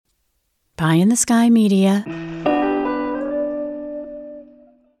Pie in the Sky Media.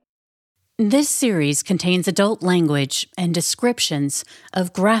 This series contains adult language and descriptions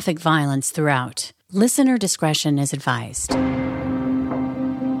of graphic violence throughout. Listener discretion is advised.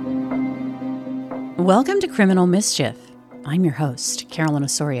 Welcome to Criminal Mischief. I'm your host, Carolyn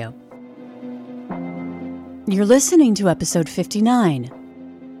Osorio. You're listening to episode 59,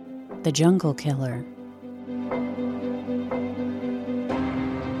 The Jungle Killer.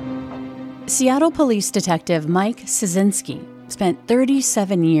 Seattle Police Detective Mike Cieszynski spent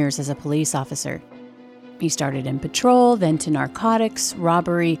 37 years as a police officer. He started in patrol, then to narcotics,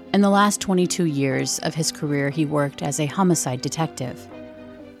 robbery, and the last 22 years of his career he worked as a homicide detective.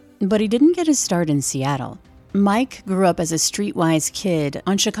 But he didn't get his start in Seattle. Mike grew up as a streetwise kid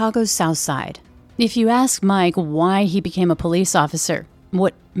on Chicago's South Side. If you ask Mike why he became a police officer,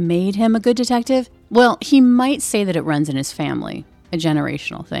 what made him a good detective, well, he might say that it runs in his family, a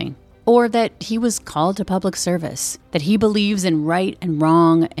generational thing. Or that he was called to public service, that he believes in right and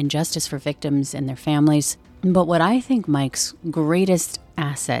wrong and justice for victims and their families. But what I think Mike's greatest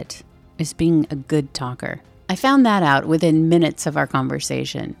asset is being a good talker. I found that out within minutes of our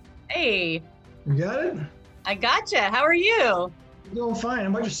conversation. Hey. You got it? I gotcha. How are you? I'm doing fine. How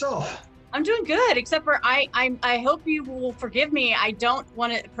about yourself? I'm doing good, except for I hope you will forgive me. I don't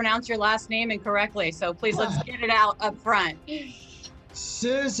want to pronounce your last name incorrectly, so please let's get it out up front.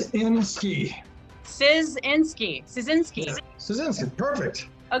 Cieszynski. Cieszynski. Perfect.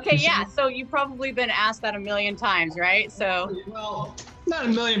 Okay, yeah. So you've probably been asked that a million times, right? So. Well, not a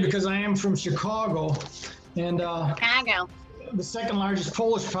million because I am from Chicago, and Chicago, the second largest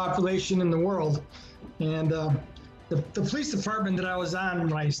Polish population in the world, and the police department that I was on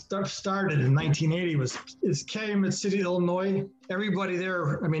when I started in 1980 is Calumet City, Illinois. Everybody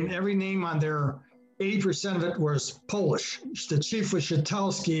there, I mean, every name on there. 80% of it was Polish. The chief was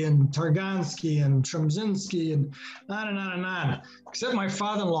Szatowski and Targansky and Trzymzinski and on and on and on, except my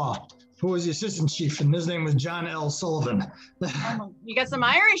father-in-law, who was the assistant chief, and his name was John L. Sullivan. You got some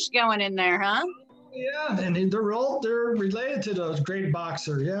Irish going in there, huh? Yeah, and they're related to the great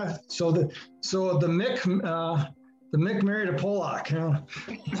boxer. Yeah, so the Mick married a Polak.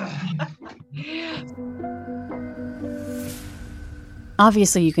 Yeah.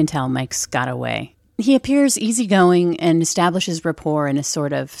 Obviously, you can tell Mike's got away. He appears easygoing and establishes rapport in a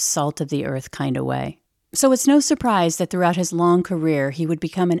sort of salt-of-the-earth kind of way. So it's no surprise that throughout his long career, he would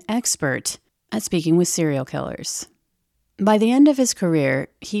become an expert at speaking with serial killers. By the end of his career,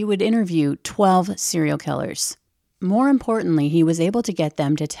 he would interview 12 serial killers. More importantly, he was able to get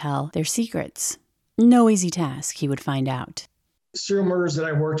them to tell their secrets. No easy task, he would find out. Serial murderers that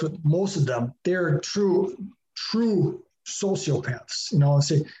I worked with, most of them, they're true sociopaths.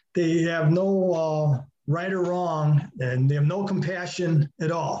 They have no right or wrong, and they have no compassion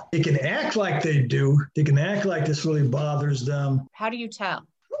at all. They can act like they do. They can act like this really bothers them. How do you tell?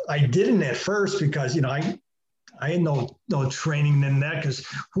 I didn't at first because I had no training in that, because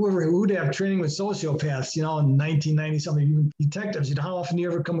who would have training with sociopaths? In 1990 something, even detectives. How often do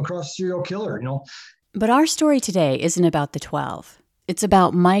you ever come across a serial killer? But our story today isn't about the 12. It's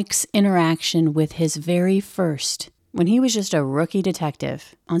about Mike's interaction with his very first. When he was just a rookie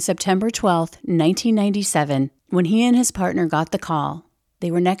detective, on September 12th, 1997, when he and his partner got the call,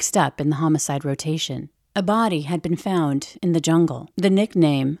 they were next up in the homicide rotation. A body had been found in the jungle, the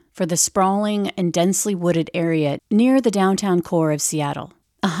nickname for the sprawling and densely wooded area near the downtown core of Seattle.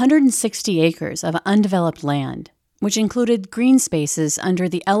 160 acres of undeveloped land, which included green spaces under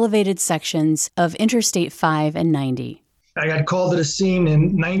the elevated sections of Interstate 5 and 90. I got called to the scene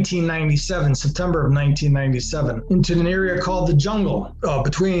in 1997, September of 1997, into an area called the Jungle,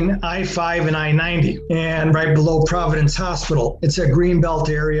 between I-5 and I-90, and right below Providence Hospital. It's a greenbelt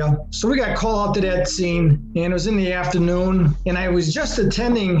area. So we got called out to that scene, and it was in the afternoon, and I was just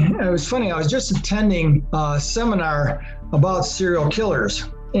attending a seminar about serial killers.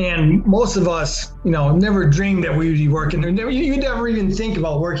 And most of us, never dreamed that we would be working. You never even think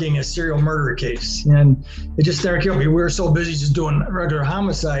about working a serial murder case. And it just never killed me. We were so busy just doing regular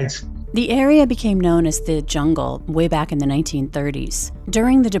homicides. The area became known as the Jungle way back in the 1930s,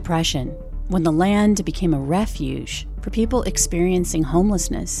 during the Depression, when the land became a refuge for people experiencing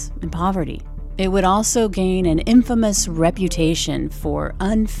homelessness and poverty. It would also gain an infamous reputation for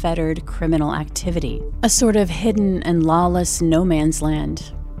unfettered criminal activity, a sort of hidden and lawless no man's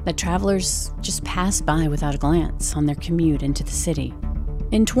land that travelers just pass by without a glance on their commute into the city.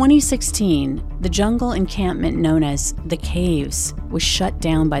 In 2016, the jungle encampment known as The Caves was shut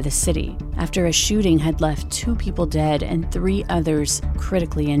down by the city after a shooting had left 2 people dead and 3 others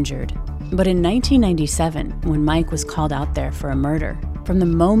critically injured. But in 1997, when Mike was called out there for a murder, From the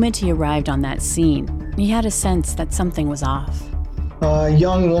moment he arrived on that scene, he had a sense that something was off. A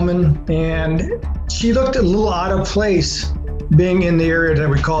young woman, and she looked a little out of place being in the area that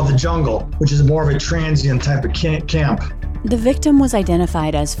we call the jungle, which is more of a transient type of camp. The victim was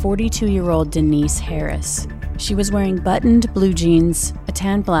identified as 42-year-old Denise Harris. She was wearing buttoned blue jeans, a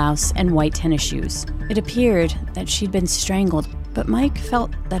tan blouse, and white tennis shoes. It appeared that she'd been strangled, but Mike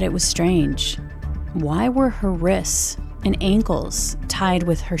felt that it was strange. Why were her wrists and ankles tied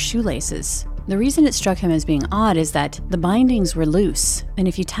with her shoelaces? The reason it struck him as being odd is that the bindings were loose, and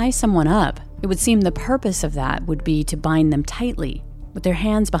if you tie someone up, it would seem the purpose of that would be to bind them tightly, with their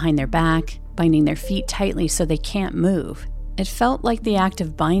hands behind their back, binding their feet tightly so they can't move. It felt like the act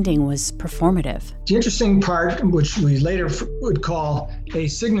of binding was performative. The interesting part, which we later would call a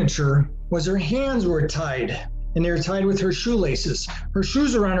signature, was her hands were tied, and they were tied with her shoelaces. Her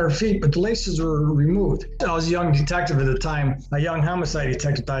shoes were on her feet, but the laces were removed. I was a young detective at the time, a young homicide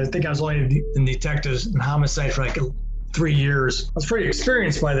detective. I think I was only in detectives in homicide for like 3 years. I was pretty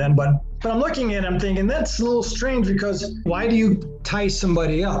experienced by then, but I'm looking at it, I'm thinking that's a little strange, because why do you tie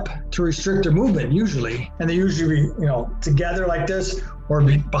somebody up? To restrict their movement usually, and they usually be, together like this or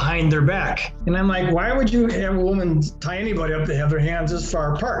behind their back. And I'm like, why would you have a woman tie anybody up to have their hands this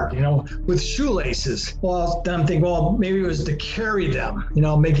far apart, with shoelaces? Well, then I'm thinking, well, maybe it was to carry them,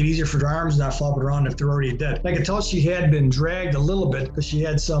 make it easier for their arms not flopping around if they're already dead. I could tell she had been dragged a little bit because she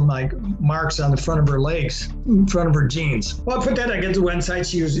had some marks on the front of her legs, in front of her jeans. Well, I put that against one side.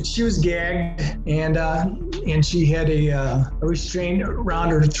 She was gagged, and she had a restraint around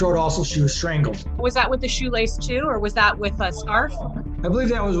her throat. Also, she was strangled. Was that with the shoelace too, or was that with a scarf? I believe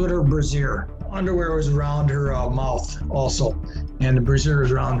that was with her brassiere. Underwear was around her mouth also, and the brassiere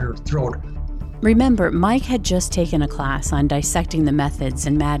was around her throat. Remember, Mike had just taken a class on dissecting the methods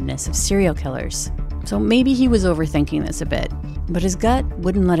and madness of serial killers. So maybe he was overthinking this a bit, but his gut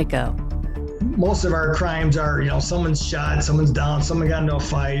wouldn't let it go. Most of our crimes are, someone's shot, someone's down, someone got into a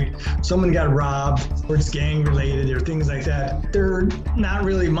fight, someone got robbed, or it's gang related or things like that. They're not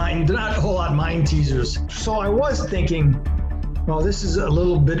really they're not a whole lot mind teasers. So I was thinking, well, this is a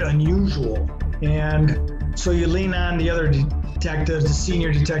little bit unusual. And so you lean on the other detectives, the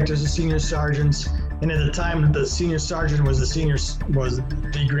senior detectives, the senior sergeants. And at the time, the senior sergeant was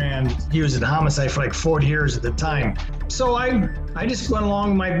D. Grand. He was in homicide for like 40 years at the time. So I just went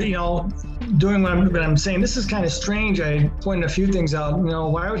along my, doing what I'm saying. This is kind of strange. I pointed a few things out.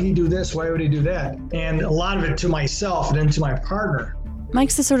 Why would he do this? Why would he do that? And a lot of it to myself and then to my partner.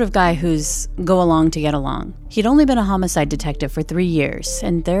 Mike's the sort of guy who's go along to get along. He'd only been a homicide detective for 3 years,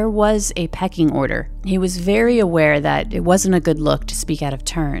 and there was a pecking order. He was very aware that it wasn't a good look to speak out of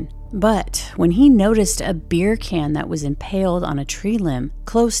turn. But when he noticed a beer can that was impaled on a tree limb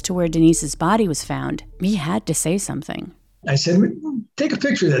close to where Denise's body was found, he had to say something. I said, take a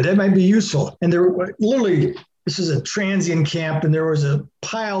picture of that. That might be useful. And there were literally, this is a transient camp, and there was a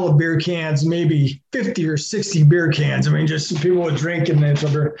pile of beer cans, maybe 50 or 60 beer cans. just people would drink in each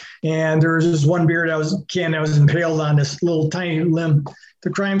other. And there was this one beer that was impaled on this little tiny limb. The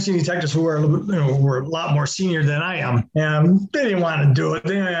crime scene detectives who were a lot more senior than I am, and they didn't want to do it.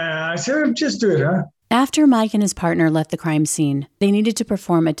 I said, just do it, huh? After Mike and his partner left the crime scene, they needed to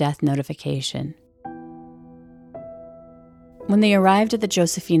perform a death notification. When they arrived at the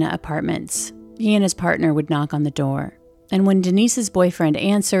Josefina apartments, he and his partner would knock on the door. And when Denise's boyfriend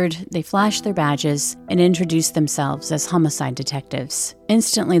answered, they flashed their badges and introduced themselves as homicide detectives.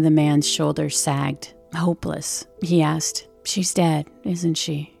 Instantly, the man's shoulders sagged. Hopeless. He asked, "She's dead, isn't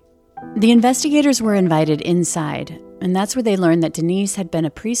she?" The investigators were invited inside, and that's where they learned that Denise had been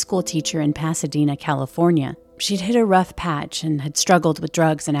a preschool teacher in Pasadena, California. She'd hit a rough patch and had struggled with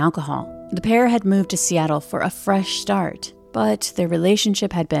drugs and alcohol. The pair had moved to Seattle for a fresh start, but their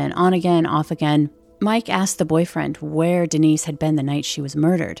relationship had been on again, off again. Mike asked the boyfriend where Denise had been the night she was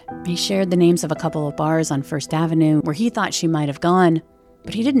murdered. He shared the names of a couple of bars on First Avenue where he thought she might have gone,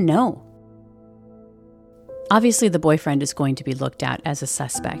 but he didn't know. Obviously, the boyfriend is going to be looked at as a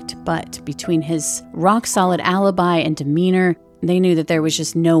suspect, but between his rock-solid alibi and demeanor, they knew that there was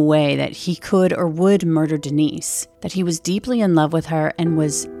just no way that he could or would murder Denise, that he was deeply in love with her and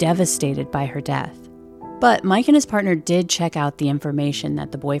was devastated by her death. But Mike and his partner did check out the information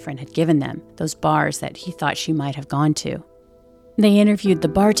that the boyfriend had given them, those bars that he thought she might have gone to. They interviewed the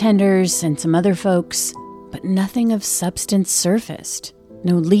bartenders and some other folks, but nothing of substance surfaced.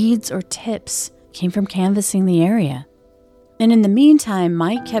 No leads or tips came from canvassing the area. And in the meantime,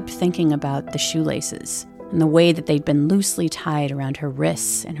 Mike kept thinking about the shoelaces and the way that they'd been loosely tied around her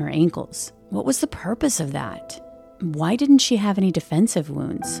wrists and her ankles. What was the purpose of that? Why didn't she have any defensive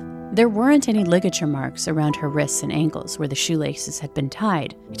wounds? There weren't any ligature marks around her wrists and ankles where the shoelaces had been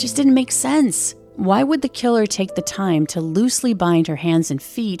tied. It just didn't make sense. Why would the killer take the time to loosely bind her hands and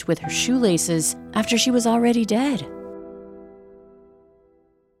feet with her shoelaces after she was already dead?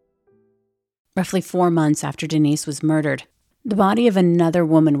 Roughly 4 months after Denise was murdered, the body of another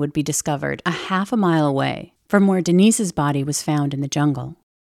woman would be discovered a half a mile away from where Denise's body was found in the jungle.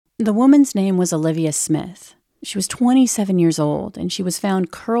 The woman's name was Olivia Smith. She was 27 years old, and she was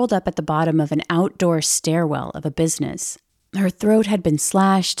found curled up at the bottom of an outdoor stairwell of a business. Her throat had been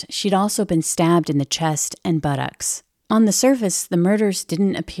slashed. She'd also been stabbed in the chest and buttocks. On the surface, the murders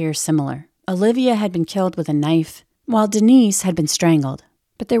didn't appear similar. Olivia had been killed with a knife, while Denise had been strangled.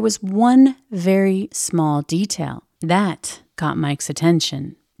 But there was one very small detail that caught Mike's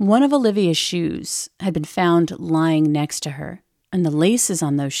attention. One of Olivia's shoes had been found lying next to her, and the laces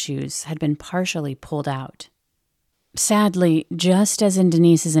on those shoes had been partially pulled out. Sadly, just as in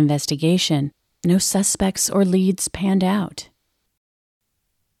Denise's investigation, no suspects or leads panned out.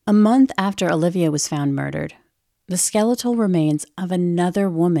 A month after Olivia was found murdered, the skeletal remains of another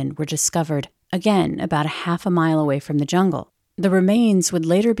woman were discovered, again about a half a mile away from the jungle. The remains would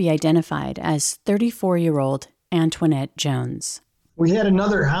later be identified as 34-year-old Antoinette Jones. We had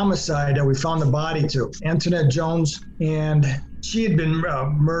another homicide that we found the body to, Antoinette Jones, and she had been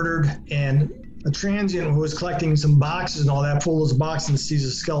murdered, and a transient who was collecting some boxes and all that, pulled those boxes and sees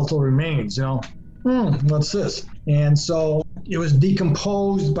the skeletal remains, what's this? And so it was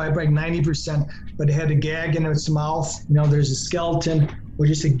decomposed by 90%, but it had a gag in its mouth. There's a skeleton with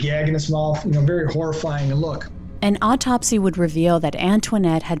just a gag in its mouth, very horrifying to look. An autopsy would reveal that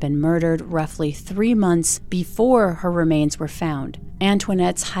Antoinette had been murdered roughly 3 months before her remains were found.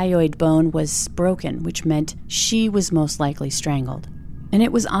 Antoinette's hyoid bone was broken, which meant she was most likely strangled. And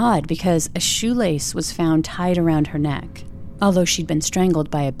it was odd because a shoelace was found tied around her neck, although she'd been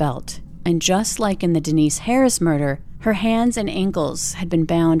strangled by a belt. And just like in the Denise Harris murder, her hands and ankles had been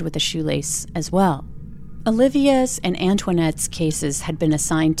bound with a shoelace as well. Olivia's and Antoinette's cases had been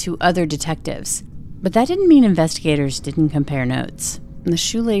assigned to other detectives, but that didn't mean investigators didn't compare notes. The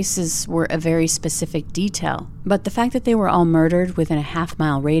shoelaces were a very specific detail, but the fact that they were all murdered within a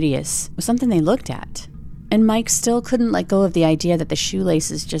half-mile radius was something they looked at. And Mike still couldn't let go of the idea that the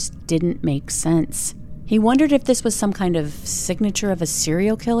shoelaces just didn't make sense. He wondered if this was some kind of signature of a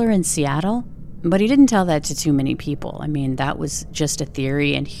serial killer in Seattle, but he didn't tell that to too many people. I mean, that was just a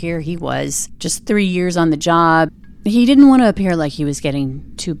theory, and here he was, just 3 years on the job. He didn't want to appear like he was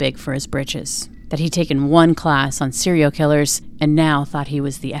getting too big for his britches, that he'd taken one class on serial killers and now thought he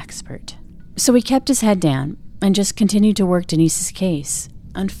was the expert. So he kept his head down and just continued to work Denise's case,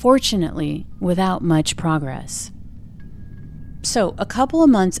 unfortunately without much progress. So, a couple of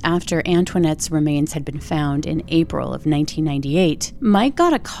months after Antoinette's remains had been found in April of 1998, Mike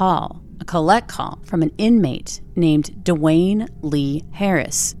got a collect call from an inmate named Dwayne Lee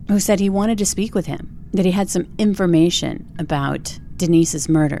Harris, who said he wanted to speak with him, that he had some information about Denise's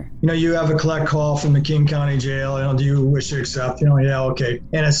murder. You have a collect call from the King County Jail. Do you wish to accept? Yeah, okay.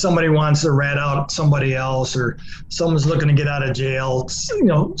 And if somebody wants to rat out somebody else, or someone's looking to get out of jail,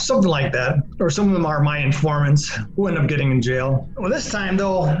 something like that. Or some of them are my informants who end up getting in jail. Well, this time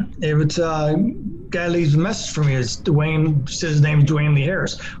though, it was guy leaves a message for me. It's Dwayne, says his name is Dwayne Lee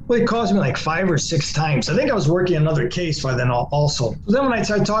Harris. Well, he calls me like 5 or 6 times. I think I was working another case by then also. So then when I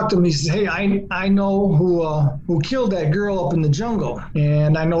talked to him, he says, hey, I know who killed that girl up in the jungle.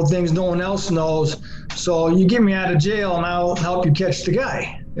 And I know things no one else knows. So you get me out of jail and I'll help you catch the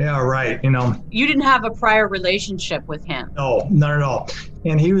guy. Yeah, right. You didn't have a prior relationship with him? No, not at all.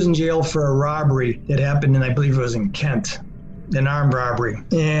 And he was in jail for a robbery that happened, and I believe it was in Kent. An armed robbery.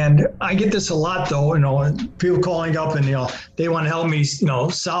 And I get this a lot though, people calling up and, they want to help me,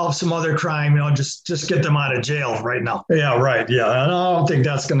 solve some other crime, just get them out of jail right now. Yeah, right. Yeah. I don't think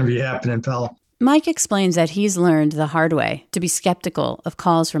that's going to be happening, pal. Mike explains that he's learned the hard way to be skeptical of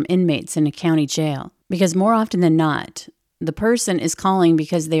calls from inmates in a county jail, because more often than not, the person is calling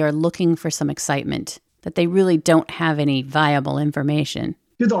because they are looking for some excitement, that they really don't have any viable information.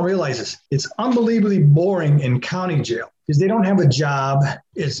 People don't realize this. It's unbelievably boring in county jail because they don't have a job.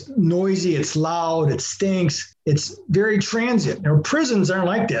 It's noisy, it's loud, it stinks. It's very transient. Prisons aren't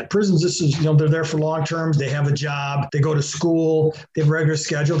like that. Prisons, this is, they're there for long terms. They have a job. They go to school. They have a regular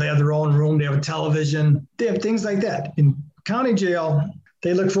schedule. They have their own room. They have a television. They have things like that. In county jail,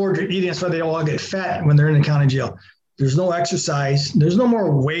 they look forward to eating. That's why they all get fat when they're in the county jail. There's no exercise. There's no more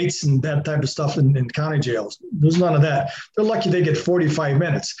weights and that type of stuff in county jails. There's none of that. They're lucky they get 45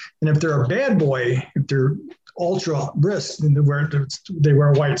 minutes. And if they're a bad boy, if they're ultra brisk, and they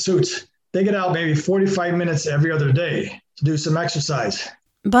wear white suits, they get out maybe 45 minutes every other day to do some exercise.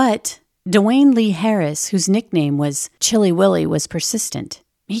 But Dwayne Lee Harris, whose nickname was Chilly Willy, was persistent.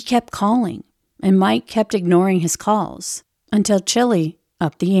 He kept calling, and Mike kept ignoring his calls until Chilly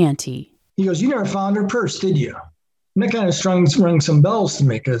upped the ante. He goes, "You never found her purse, did you?" And that kind of rang some bells to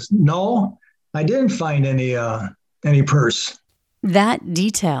me because no, I didn't find any purse. That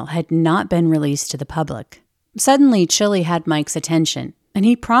detail had not been released to the public. Suddenly, Chilly had Mike's attention, and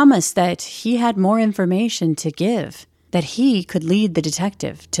he promised that he had more information to give, that he could lead the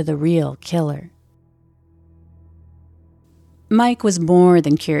detective to the real killer. Mike was more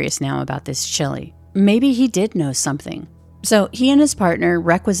than curious now about this Chilly. Maybe he did know something. So he and his partner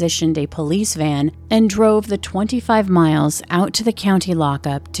requisitioned a police van and drove the 25 miles out to the county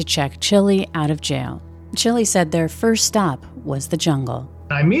lockup to check Chilly out of jail. Chilly said their first stop was the jungle.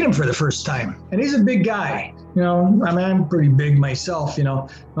 I meet him for the first time, and he's a big guy. I'm pretty big myself,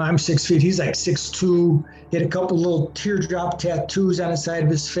 I'm 6 feet. He's like 6'2". He had a couple little teardrop tattoos on the side of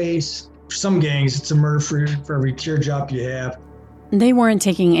his face. For some gangs, it's a murder for every teardrop you have. They weren't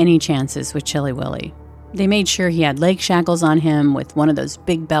taking any chances with Chilly Willy. They made sure he had leg shackles on him with one of those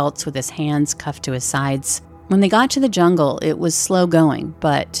big belts with his hands cuffed to his sides. When they got to the jungle, it was slow going,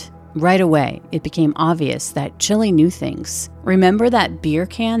 but right away, it became obvious that Chilly knew things. Remember that beer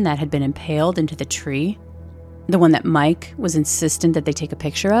can that had been impaled into the tree? The one that Mike was insistent that they take a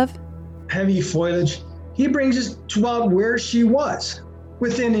picture of? Heavy foliage. He brings us to about where she was,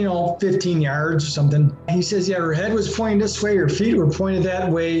 within, 15 yards or something. He says, yeah, her head was pointing this way, her feet were pointed that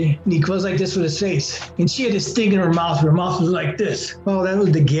way, and he goes like this with his face. And she had a sting in her mouth was like this. Well, that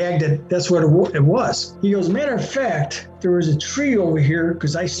was the gag, that's what it was. He goes, matter of fact, there was a tree over here,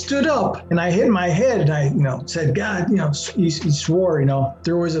 because I stood up and I hit my head and I, said, God, he swore,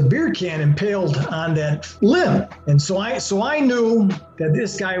 there was a beer can impaled on that limb. And so I knew that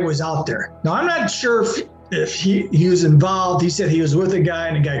this guy was out there. Now, I'm not sure if he was involved. He said he was with a guy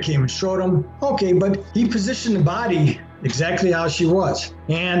and the guy came and showed him. Okay, but he positioned the body exactly how she was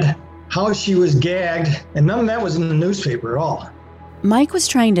and how she was gagged, and none of that was in the newspaper at all. Mike was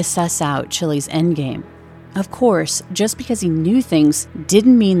trying to suss out Chilly's endgame. Of course, just because he knew things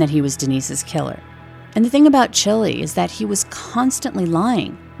didn't mean that he was Denise's killer. And the thing about Chilly is that he was constantly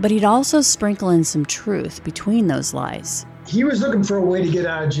lying, but he'd also sprinkle in some truth between those lies. He was looking for a way to get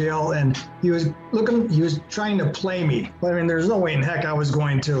out of jail, and he was trying to play me. But there's no way in heck I was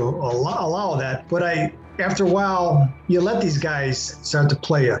going to allow that. But after a while, you let these guys start to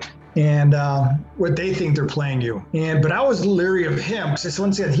play you, and what they think they're playing you. But I was leery of him, because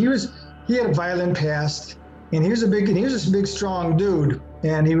once again, he had a violent past, and he was this big, strong dude,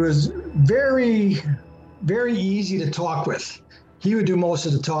 and he was very, very easy to talk with. He would do most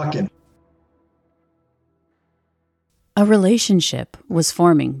of the talking. A relationship was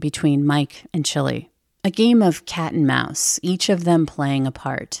forming between Mike and Chilly, a game of cat and mouse, each of them playing a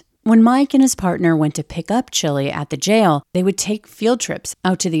part. When Mike and his partner went to pick up Chilly at the jail, they would take field trips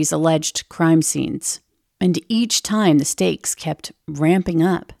out to these alleged crime scenes. And each time the stakes kept ramping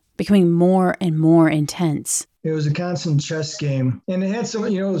up, becoming more and more intense. It was a constant chess game, and it had some,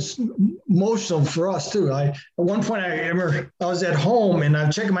 it was emotional for us too. At one point, I remember I was at home and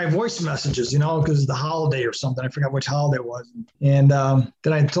I'm checking my voice messages, because it's the holiday or something. I forgot which holiday it was. And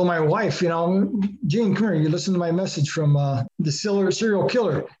then I told my wife, Jean, come here, you listen to my message from the serial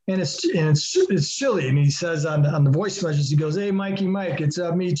killer, and it's Chilly. And he says on the voice message, he goes, "Hey, Mike, it's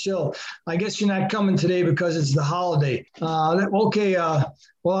me, Chill. I guess you're not coming today because it's the holiday. Okay.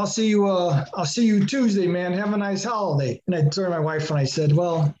 Well, I'll see you Tuesday, man. Have a nice holiday." And I turned to my wife and I said,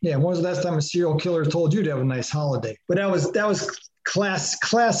 "Well, yeah, when was the last time a serial killer told you to have a nice holiday?" But that was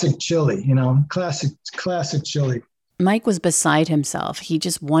classic Chilly, classic Chilly. Mike was beside himself. He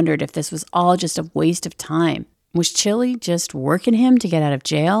just wondered if this was all just a waste of time. Was Chilly just working him to get out of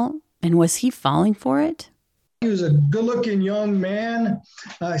jail? And was he falling for it? He was a good-looking young man,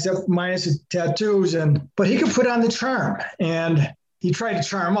 except minus the tattoos, but he could put on the charm, and he tried to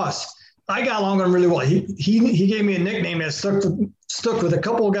charm us. I got along with him really well. He gave me a nickname that stuck with a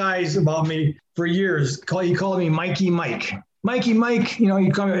couple of guys about me for years. He called me Mikey Mike. Mikey Mike, he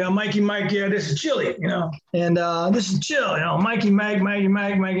called me Mikey Mike. Yeah, this is Chilly, and this is Chill, Mikey Mike, Mikey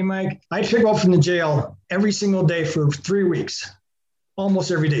Mike, Mikey Mike. I'd pick up from the jail every single day for 3 weeks.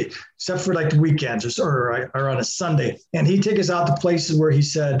 Almost every day, except for like the weekends or on a Sunday. And he'd take us out to places where he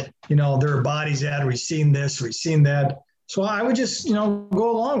said, there are bodies at, we've seen this, we've seen that. So I would just, go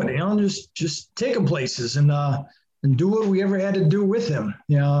along with it, just take them places. And and do what we ever had to do with him.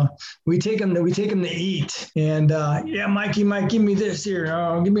 We take him to eat, and yeah, Mikey, give me this here.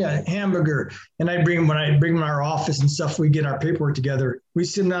 Give me a hamburger. And when I bring him in our office and stuff, we get our paperwork together. We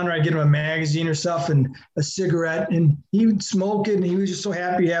sit him down there, I get him a magazine or stuff and a cigarette, and he would smoke it, and he was just so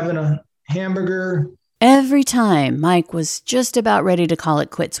happy having a hamburger. Every time Mike was just about ready to call it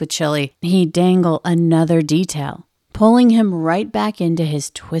quits with Chili, he'd dangle another detail, pulling him right back into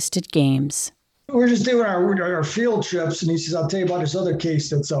his twisted games. We're just doing our field trips, and he says, I'll tell you about this other case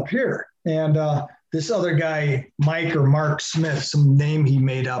that's up here. And this other guy, Mike or Mark Smith, some name he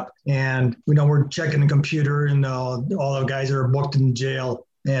made up. And, we're checking the computer, and all the guys that are booked in jail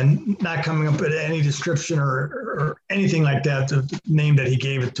and not coming up with any description or anything like that, the name that he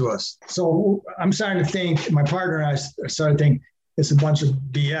gave it to us. So I'm starting to think, my partner and I started to think it's a bunch of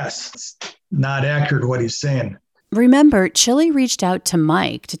BS. It's not accurate what he's saying. Remember, Chili reached out to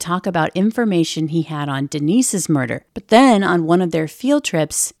Mike to talk about information he had on Denise's murder. But then on one of their field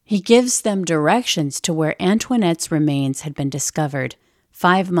trips, he gives them directions to where Antoinette's remains had been discovered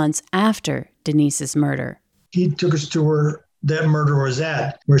 5 months after Denise's murder. He took us to where that murder was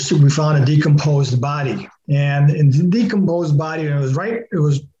at, where we found a decomposed body. And in the decomposed body, it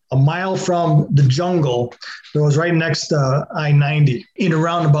was a mile from the jungle. It was right next to I-90. In a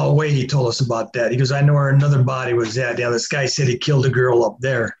roundabout way, he told us about that. He goes, I know where another body was at. Yeah, this guy said he killed a girl up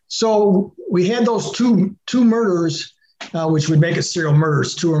there. So we had those two murders, which would make it serial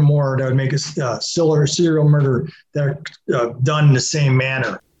murders, 2 or more, that would make a serial murder that are done in the same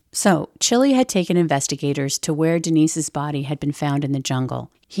manner. So, Chili had taken investigators to where Denise's body had been found in the jungle.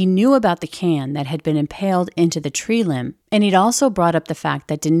 He knew about the can that had been impaled into the tree limb, and he'd also brought up the fact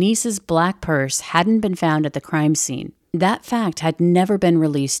that Denise's black purse hadn't been found at the crime scene. That fact had never been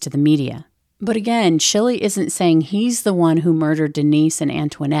released to the media. But again, Chili isn't saying he's the one who murdered Denise and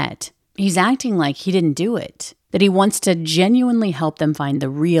Antoinette. He's acting like he didn't do it, that he wants to genuinely help them find the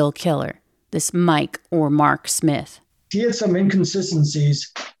real killer, this Mike or Mark Smith. He had some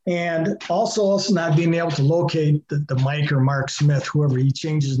inconsistencies, and also not being able to locate the Mike or Mark Smith, whoever. He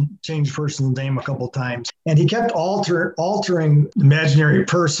changed person's name a couple of times, and he kept altering the imaginary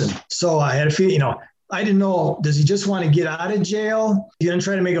person. So I had a feeling, I didn't know, does he just want to get out of jail? He gonna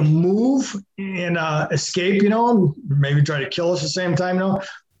try to make a move and escape, maybe try to kill us at the same time,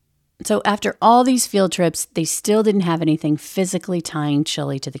 So after all these field trips, they still didn't have anything physically tying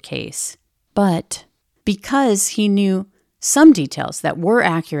Chili to the case. But because he knew some details that were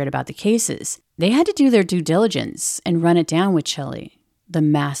accurate about the cases, they had to do their due diligence and run it down with Chili, the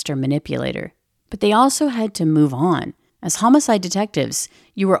master manipulator. But they also had to move on. As homicide detectives,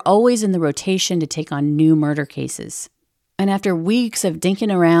 you were always in the rotation to take on new murder cases. And after weeks of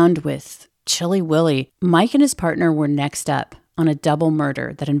dinking around with Chili Willie, Mike and his partner were next up on a double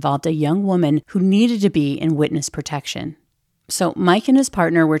murder that involved a young woman who needed to be in witness protection. So Mike and his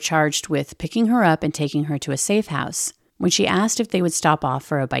partner were charged with picking her up and taking her to a safe house when she asked if they would stop off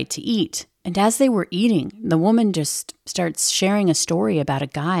for a bite to eat. And as they were eating, the woman just starts sharing a story about a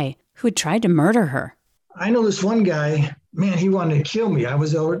guy who had tried to murder her. I know this one guy, man, he wanted to kill me. I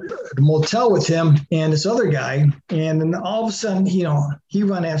was over at the motel with him and this other guy. And then all of a sudden, he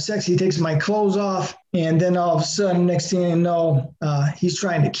wanted to have sex. He takes my clothes off. And then all of a sudden, next thing you know, he's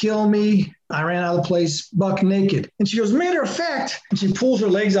trying to kill me. I ran out of the place buck naked. And she goes, matter of fact, and she pulls her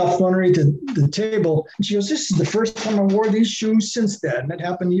legs out from underneath the table. And she goes, this is the first time I wore these shoes since that. And that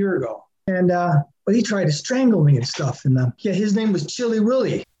happened a year ago. And but he tried to strangle me and stuff. And his name was Chili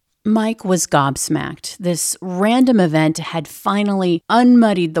Willie. Mike was gobsmacked. This random event had finally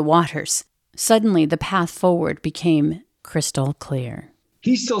unmuddied the waters. Suddenly, the path forward became crystal clear.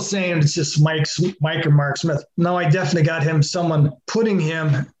 He's still saying it's just Mike or Mark Smith. No, I definitely got him, someone putting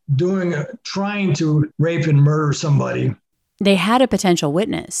him trying to rape and murder somebody. They had a potential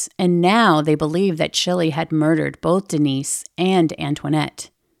witness, and now they believe that Chili had murdered both Denise and Antoinette.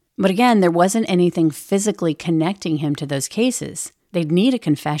 But again, there wasn't anything physically connecting him to those cases. They'd need a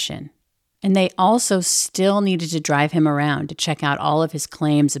confession. And they also still needed to drive him around to check out all of his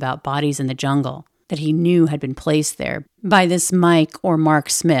claims about bodies in the jungle that he knew had been placed there by this Mike or Mark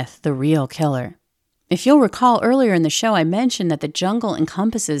Smith, the real killer. If you'll recall earlier in the show, I mentioned that the jungle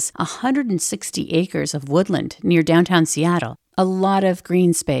encompasses 160 acres of woodland near downtown Seattle, a lot of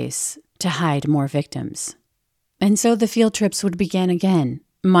green space to hide more victims. And so the field trips would begin again.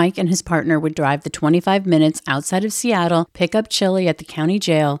 Mike and his partner would drive the 25 minutes outside of Seattle, pick up Chili at the county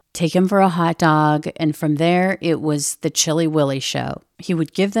jail, take him for a hot dog, and from there, it was the Chili Willie show. He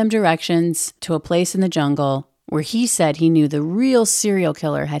would give them directions to a place in the jungle where he said he knew the real serial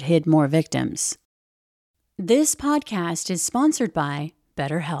killer had hid more victims. This podcast is sponsored by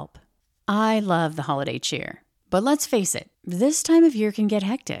BetterHelp. I love the holiday cheer, But let's face it, this time of year can get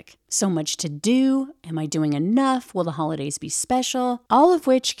hectic. So much to do. Am I doing enough? Will the holidays be special? All of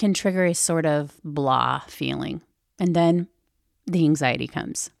which can trigger a sort of blah feeling. And then the anxiety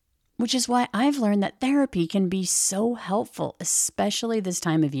comes. Which is why I've learned that therapy can be so helpful, especially this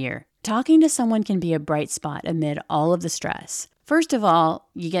time of year. Talking to someone can be a bright spot amid all of the stress. First of all,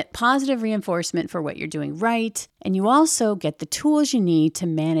 you get positive reinforcement for what you're doing right, and you also get the tools you need to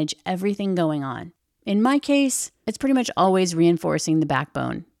manage everything going on. In my case, it's pretty much always reinforcing the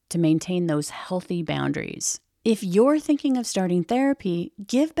backbone to maintain those healthy boundaries. If you're thinking of starting therapy,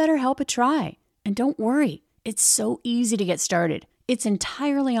 give BetterHelp a try. And don't worry, it's so easy to get started. It's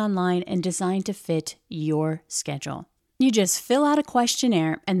entirely online and designed to fit your schedule. You just fill out a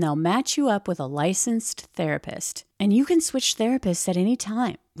questionnaire and they'll match you up with a licensed therapist. And you can switch therapists at any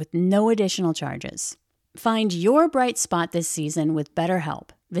time with no additional charges. Find your bright spot this season with BetterHelp.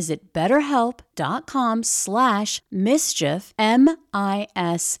 Visit betterhelp.com/mischief,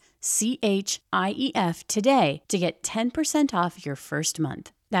 MISCHIEF today to get 10% off your first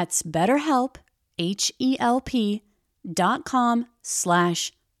month. That's BetterHelp,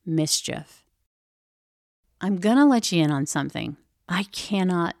 HELP.com/mischief. I'm gonna let you in on something. I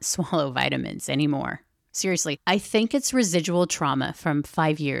cannot swallow vitamins anymore. Seriously, I think it's residual trauma from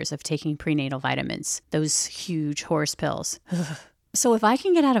 5 years of taking prenatal vitamins, those huge horse pills. So if I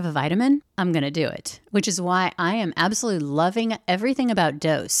can get out of a vitamin, I'm going to do it, which is why I am absolutely loving everything about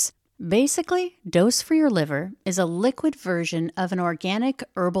Dose. Basically, Dose for Your Liver is a liquid version of an organic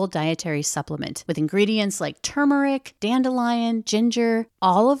herbal dietary supplement with ingredients like turmeric, dandelion, ginger,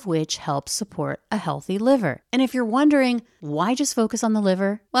 all of which help support a healthy liver. And if you're wondering, why just focus on the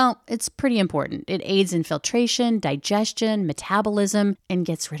liver? Well, it's pretty important. It aids in filtration, digestion, metabolism, and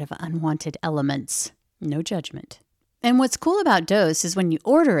gets rid of unwanted elements. No judgment. And what's cool about Dose is when you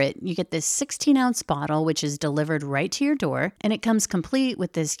order it, you get this 16-ounce bottle, which is delivered right to your door, and it comes complete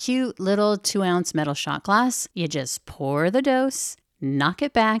with this cute little 2-ounce metal shot glass. You just pour the dose, knock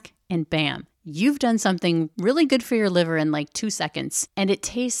it back, and bam, you've done something really good for your liver in like 2 seconds, and it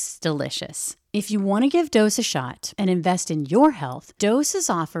tastes delicious. If you want to give Dose a shot and invest in your health, Dose is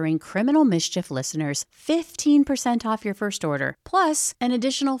offering Criminal Mischief listeners 15% off your first order, plus an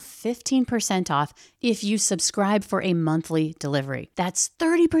additional 15% off if you subscribe for a monthly delivery. That's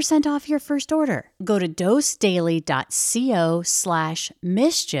 30% off your first order. Go to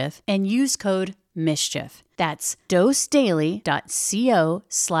dosedaily.co/mischief and use code MISCHIEF. That's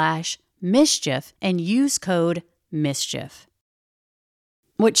dosedaily.co/mischief and use code MISCHIEF.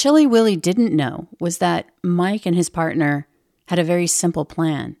 What Chilly Willy didn't know was that Mike and his partner had a very simple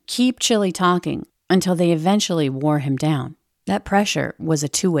plan. Keep Chilly talking until they eventually wore him down. That pressure was a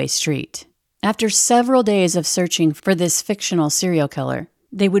two-way street. After several days of searching for this fictional serial killer,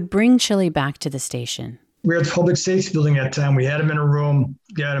 they would bring Chilly back to the station. We were at the public safety building at the time. We had him in a room,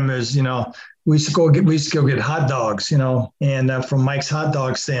 got him as, we used to go get hot dogs, and from Mike's hot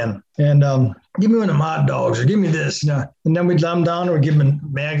dog stand. And give me one of them hot dogs or give me this, And then we'd let him down or give him a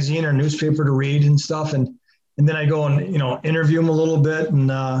magazine or newspaper to read and stuff. And then I go and, interview him a little bit and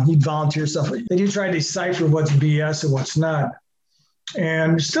he'd volunteer stuff. Then you try to decipher what's BS and what's not.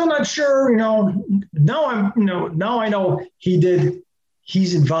 And still not sure, now I know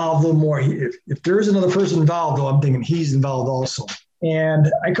he's involved a little more. If there is another person involved, though, I'm thinking he's involved also.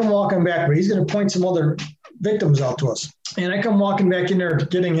 And I come walking back, but he's going to point some other victims out to us. And I come walking back in there,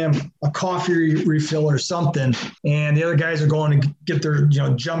 getting him a coffee refill or something. And the other guys are going to get their,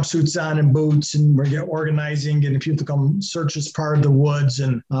 jumpsuits on and boots, and we're organizing, getting people to come search this part of the woods,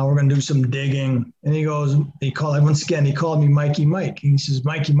 and we're going to do some digging. And he called me Mikey Mike. He says,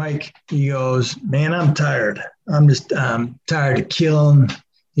 Mikey Mike. He goes, man, I'm tired. I'm just tired of killing.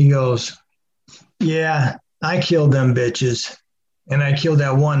 He goes, yeah, I killed them bitches. And I killed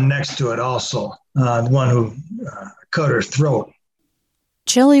that one next to it also, the one who cut her throat.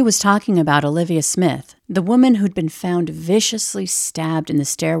 Chilly was talking about Olivia Smith, the woman who'd been found viciously stabbed in the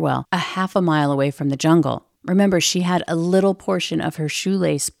stairwell a half a mile away from the jungle. Remember, she had a little portion of her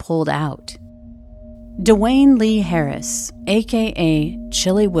shoelace pulled out. Dwayne Lee Harris, a.k.a.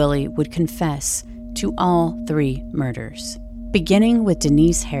 Chilly Willy, would confess to all 3 murders, beginning with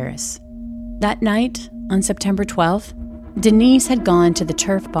Denise Harris. That night, on September 12th, Denise had gone to the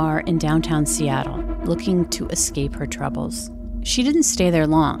Turf Bar in downtown Seattle, looking to escape her troubles. She didn't stay there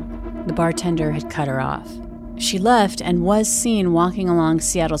long. The bartender had cut her off. She left and was seen walking along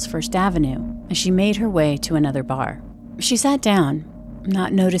Seattle's First Avenue as she made her way to another bar. She sat down,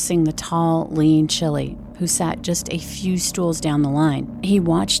 not noticing the tall, lean Chilly, who sat just a few stools down the line. He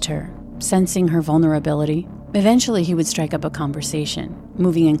watched her, sensing her vulnerability. Eventually, he would strike up a conversation,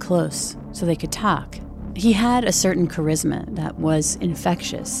 moving in close so they could talk. He had a certain charisma that was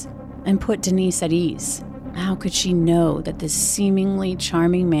infectious and put Denise at ease. How could she know that this seemingly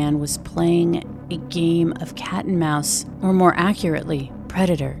charming man was playing a game of cat and mouse, or more accurately,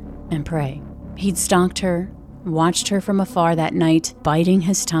 predator and prey? He'd stalked her, watched her from afar that night, biding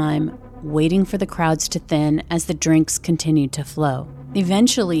his time, waiting for the crowds to thin as the drinks continued to flow.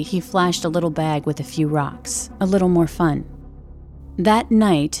 Eventually, he flashed a little bag with a few rocks, a little more fun. That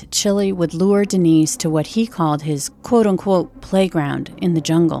night, Chili would lure Denise to what he called his quote-unquote playground in the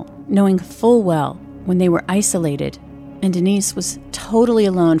jungle, knowing full well when they were isolated and Denise was totally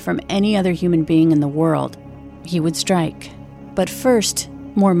alone from any other human being in the world, he would strike. But first,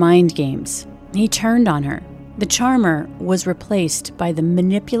 more mind games. He turned on her. The charmer was replaced by the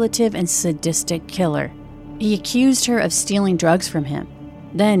manipulative and sadistic killer. He accused her of stealing drugs from him.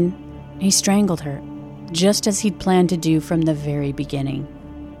 Then, he strangled her, just as he'd planned to do from the very beginning.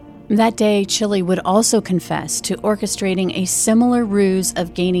 That day, Chili would also confess to orchestrating a similar ruse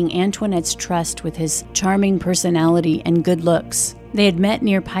of gaining Antoinette's trust with his charming personality and good looks. They had met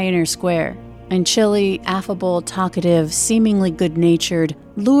near Pioneer Square, and Chili, affable, talkative, seemingly good-natured,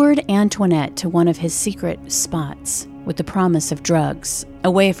 lured Antoinette to one of his secret spots with the promise of drugs.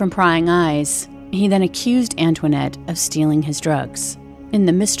 Away from prying eyes, he then accused Antoinette of stealing his drugs. In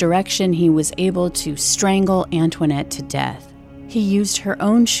the misdirection, he was able to strangle Antoinette to death. He used her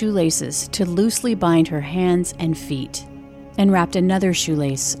own shoelaces to loosely bind her hands and feet, and wrapped another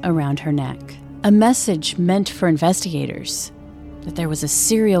shoelace around her neck. A message meant for investigators that there was a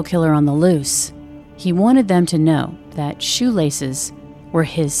serial killer on the loose. He wanted them to know that shoelaces were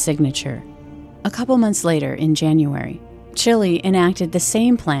his signature. A couple months later, in January, Chili enacted the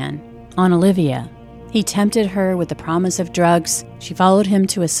same plan on Olivia. He tempted her with the promise of drugs. She followed him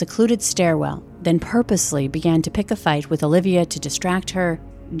to a secluded stairwell, then purposely began to pick a fight with Olivia to distract her,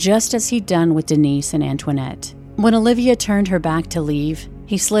 just as he'd done with Denise and Antoinette. When Olivia turned her back to leave,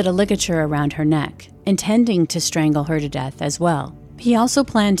 he slid a ligature around her neck, intending to strangle her to death as well. He also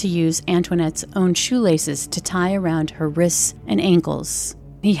planned to use Antoinette's own shoelaces to tie around her wrists and ankles.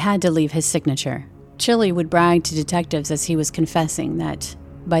 He had to leave his signature. Chili would brag to detectives as he was confessing that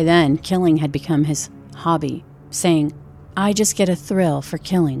by then, killing had become his hobby, saying, "I just get a thrill for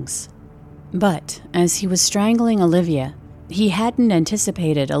killings." But as he was strangling Olivia, he hadn't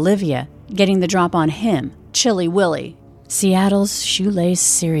anticipated Olivia getting the drop on him, Chili Willie, Seattle's shoelace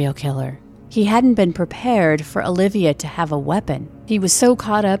serial killer. He hadn't been prepared for Olivia to have a weapon. He was so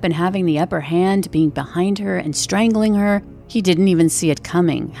caught up in having the upper hand, being behind her and strangling her, he didn't even see it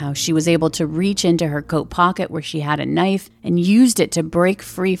coming, how she was able to reach into her coat pocket where she had a knife and used it to break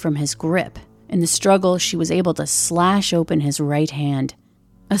free from his grip. In the struggle, she was able to slash open his right hand,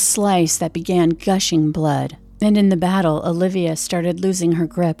 a slice that began gushing blood. And in the battle, Olivia started losing her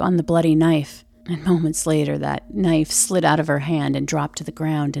grip on the bloody knife. And moments later, that knife slid out of her hand and dropped to the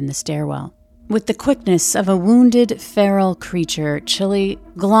ground in the stairwell. With the quickness of a wounded feral creature, Chili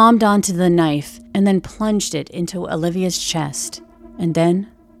glommed onto the knife and then plunged it into Olivia's chest, and then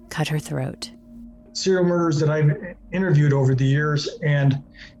cut her throat. Serial murders that I've interviewed over the years, and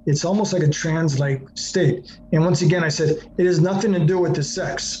it's almost like a trans-like state. And once again, I said, it has nothing to do with the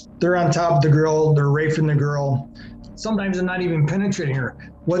sex. They're on top of the girl, they're raping the girl. Sometimes they're not even penetrating her.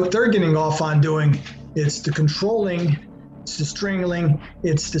 What they're getting off on doing, it's the controlling, it's the strangling,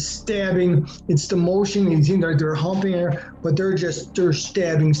 it's the stabbing, it's the motion. You think they're humping her, but they're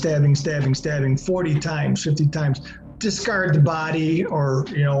stabbing 40 times, 50 times. Discard the body or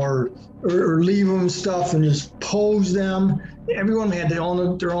leave them stuff and just pose them. Everyone had their own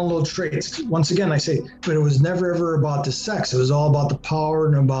little traits. Once again, I say, but it was never ever about the sex. It was all about the power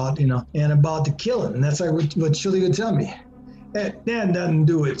and about the killing. And that's like what Chili would tell me. That had nothing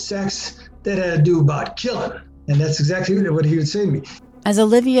to do with sex. That had to do about killing. And that's exactly what he would say to me. As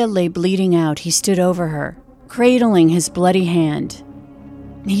Olivia lay bleeding out, he stood over her, cradling his bloody hand.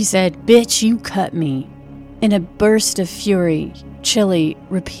 He said, "Bitch, you cut me." In a burst of fury, Chili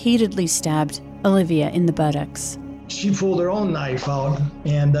repeatedly stabbed Olivia in the buttocks. She pulled her own knife out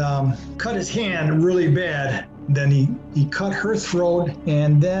and cut his hand really bad. Then he cut her throat,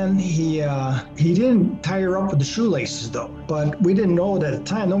 and then he didn't tie her up with the shoelaces though. But we didn't know it at the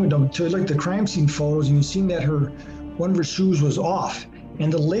time. No, we don't. Until we looked at the crime scene photos, and you seen that one of her shoes was off,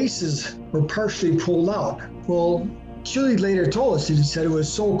 and the laces were partially pulled out. Well, Chili later told us, he said it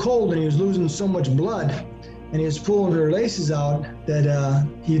was so cold and he was losing so much blood, and he was pulling her laces out that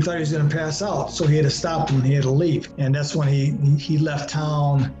he thought he was going to pass out. So he had to stop him. He had to leave. And that's when he left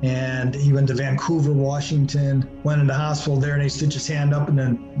town, and he went to Vancouver, Washington, went into the hospital there, and they stitched his hand up, and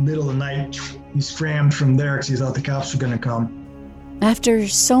then middle of the night, he scrammed from there because he thought the cops were going to come. After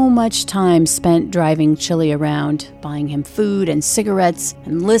so much time spent driving Chili around, buying him food and cigarettes,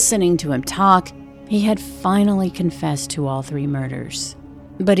 and listening to him talk, he had finally confessed to all 3 murders.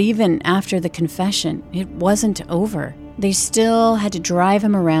 But even after the confession, it wasn't over. They still had to drive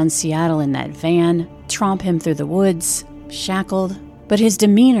him around Seattle in that van, tromp him through the woods, shackled. But his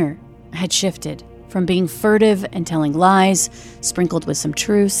demeanor had shifted from being furtive and telling lies, sprinkled with some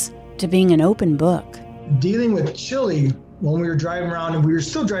truths, to being an open book. Dealing with Chili, when we were driving around, and we were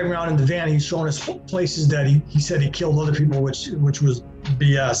still driving around in the van, he was showing us places that he said he killed other people, which was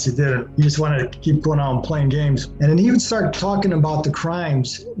BS. He didn't. He just wanted to keep going out and playing games. And then he would start talking about the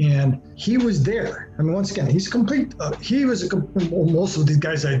crimes, and he was there. I mean, once again, he's complete. Most of these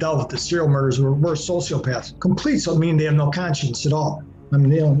guys I dealt with, the serial murders, were sociopaths. Complete, so I mean they have no conscience at all. I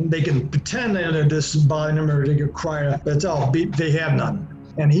mean, they can pretend that this is bothering them or they can cry, but it's all, they have none.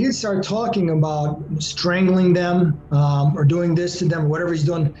 And he'd start talking about strangling them or doing this to them, or whatever he's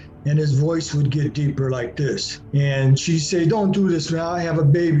doing, and his voice would get deeper like this. And she'd say, "Don't do this, man. I have a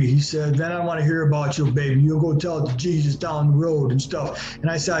baby." He said, "Then I want to hear about your baby. You'll go tell it to Jesus down the road and stuff." And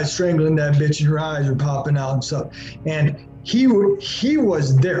I started strangling that bitch, and her eyes were popping out and stuff. And he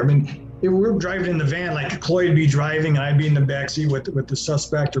was there. I mean, we were driving in the van, like Chloe'd be driving, and I'd be in the backseat with the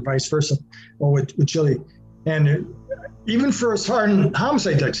suspect, or vice versa, or with Chili. And even for his hardened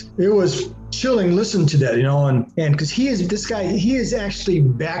homicide techs, it was chilling listening to that, and because he is actually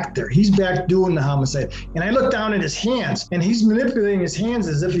back there. He's back doing the homicide. And I look down at his hands, and he's manipulating his hands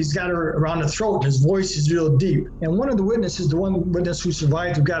as if he's got her around the throat, and his voice is real deep. And one of the witnesses, the one witness who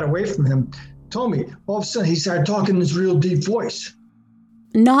survived, who got away from him, told me all of a sudden he started talking in this real deep voice.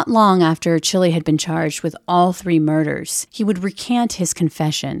 Not long after Chili had been charged with all 3 murders, he would recant his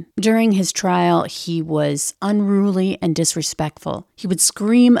confession. During his trial, he was unruly and disrespectful. He would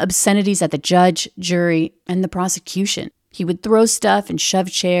scream obscenities at the judge, jury, and the prosecution. He would throw stuff and shove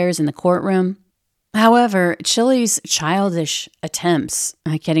chairs in the courtroom. However, Chili's childish attempts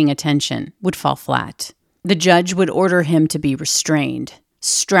at getting attention would fall flat. The judge would order him to be restrained,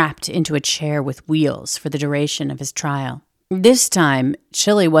 strapped into a chair with wheels for the duration of his trial. This time,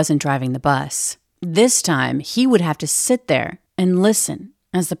 Chili wasn't driving the bus. This time, he would have to sit there and listen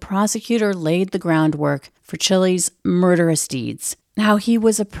as the prosecutor laid the groundwork for Chili's murderous deeds. How he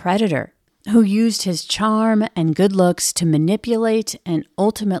was a predator who used his charm and good looks to manipulate and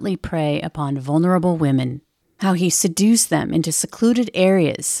ultimately prey upon vulnerable women. How he seduced them into secluded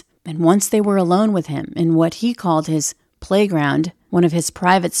areas, and once they were alone with him in what he called his playground, one of his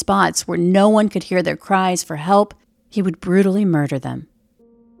private spots where no one could hear their cries for help, he would brutally murder them.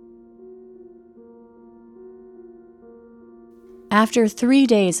 After 3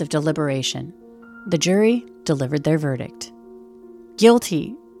 days of deliberation, the jury delivered their verdict.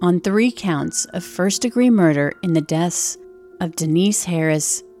 Guilty on 3 counts of first-degree murder in the deaths of Denise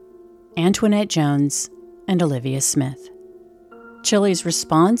Harris, Antoinette Jones, and Olivia Smith. Chili's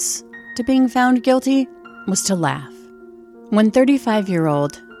response to being found guilty was to laugh. When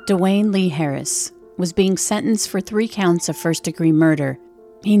 35-year-old Dwayne Lee Harris was being sentenced for 3 counts of first-degree murder,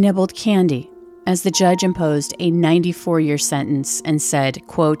 he nibbled candy as the judge imposed a 94-year sentence and said,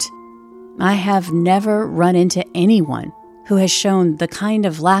 quote, "I have never run into anyone who has shown the kind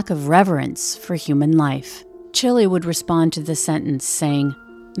of lack of reverence for human life." Chili would respond to the sentence saying,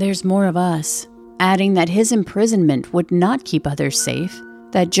 "There's more of us," adding that his imprisonment would not keep others safe,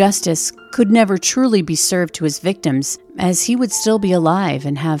 that justice could never truly be served to his victims, as he would still be alive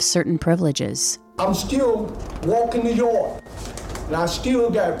and have certain privileges. I'm still walking the yard, and I still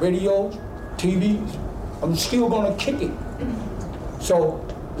got radios, TVs. I'm still gonna kick it. So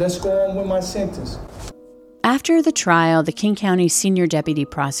let's go on with my sentence. After the trial, the King County Senior Deputy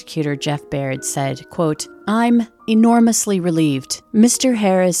Prosecutor Jeff Baird said, quote, "I'm enormously relieved. Mr.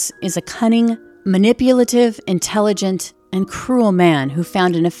 Harris is a cunning, manipulative, intelligent, and cruel man who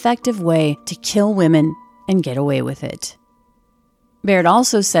found an effective way to kill women and get away with it." Baird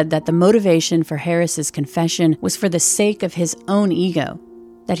also said that the motivation for Harris's confession was for the sake of his own ego,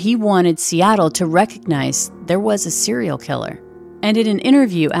 that he wanted Seattle to recognize there was a serial killer. And in an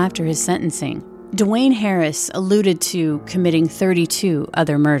interview after his sentencing, Dwayne Harris alluded to committing 32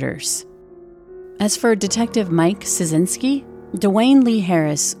 other murders. As for Detective Mike Cizinski, Dwayne Lee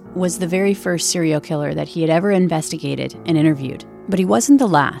Harris was the very first serial killer that he had ever investigated and interviewed, but he wasn't the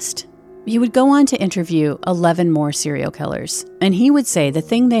last. He would go on to interview 11 more serial killers, and he would say the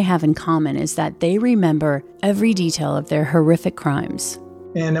thing they have in common is that they remember every detail of their horrific crimes.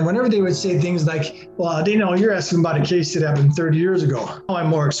 And then whenever they would say things like, "Well, you're asking about a case that happened 30 years ago. I'm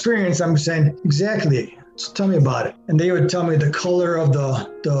more experienced." I'm saying, exactly. So tell me about it. And they would tell me the color of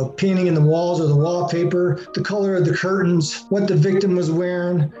the painting in the walls or the wallpaper, the color of the curtains, what the victim was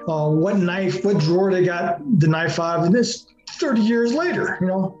wearing, what knife, what drawer they got the knife out of. And this 30 years later,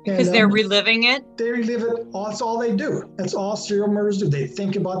 Because they're reliving it. They relive it. That's all they do. That's all serial murderers do. They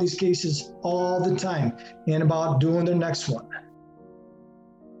think about these cases all the time and about doing their next one.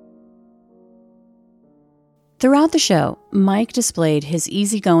 Throughout the show, Mike displayed his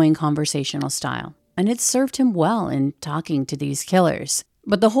easygoing conversational style, and it served him well in talking to these killers.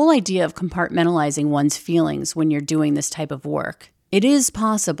 But the whole idea of compartmentalizing one's feelings when you're doing this type of work, it is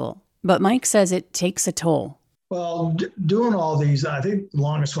possible, but Mike says it takes a toll. Well, doing all these, I think the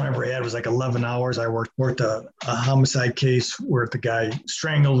longest one I ever had was like 11 hours. I worked a homicide case where the guy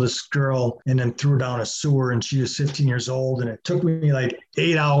strangled this girl and then threw her down a sewer, and she was 15 years old. And it took me like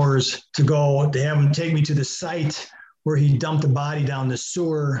 8 hours to have him take me to the site where he dumped the body down the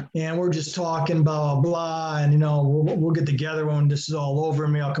sewer. And we're just talking, blah, blah, blah. And, we'll get together when this is all over.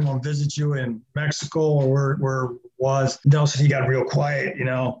 I'll come and visit you in Mexico or where it was. And also he got real quiet,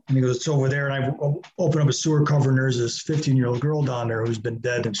 and he goes, it's over there. And I open up a sewer cover, and there's this 15-year-old girl down there who's been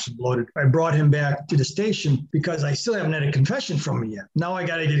dead and she's bloated. I brought him back to the station because I still haven't had a confession from him yet. Now I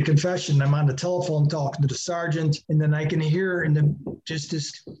got to get a confession. I'm on the telephone talking to the sergeant, and then I can hear just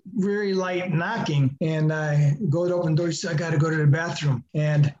this very light knocking, and I go to open the door. He said, I got to go to the bathroom.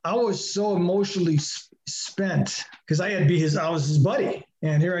 And I was so emotionally spent because I was his buddy.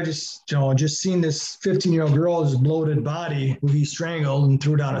 And here I just seen this 15-year-old girl, this bloated body who he strangled and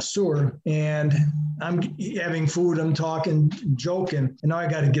threw down a sewer. And I'm having food, I'm talking, joking. And now I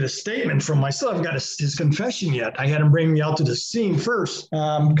got to get a statement from him. I still haven't got his confession yet. I had him bring me out to the scene first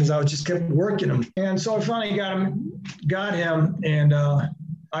because I just kept working him. And so I finally got him. And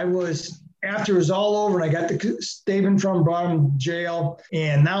after it was all over and I got the statement from him, brought him to jail.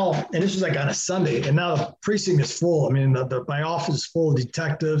 And this was like on a Sunday, and now the precinct is full. I mean, my office is full of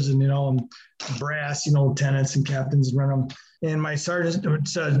detectives and, and brass, lieutenants and captains running them. And my sergeant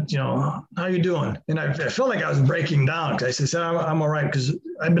said, how you doing? And I felt like I was breaking down because I said, I'm all right, because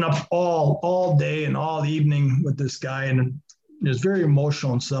I've been up all day and all evening with this guy, and it was very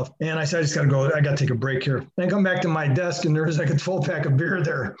emotional and stuff. And I said, I just got to go. I got to take a break here. And I come back to my desk, and there was like a full pack of beer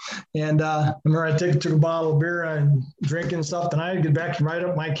there. And I remember I took a bottle of beer and drinking and stuff. Then I had to get back and write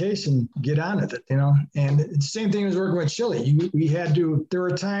up my case and get on with it, And the same thing was working with Chili. There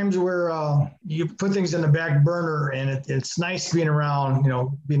were times where you put things in the back burner, and it's nice being around,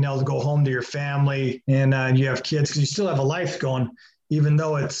 being able to go home to your family, and you have kids because you still have a life going, even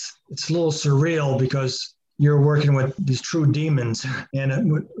though it's a little surreal because you're working with these true demons.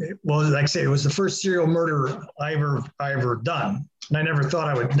 And like I say, it was the first serial murder I ever done. And I never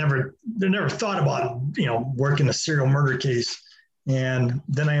thought never thought about, working a serial murder case. And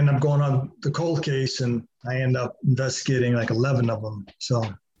then I ended up going on the cold case, and I ended up investigating like 11 of them. So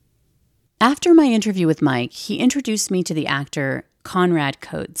after my interview with Mike, he introduced me to the actor Conrad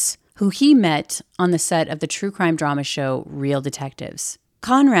Coates, who he met on the set of the true crime drama show Real Detectives.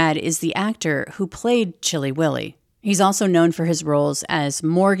 Conrad is the actor who played Chilly Willy. He's also known for his roles as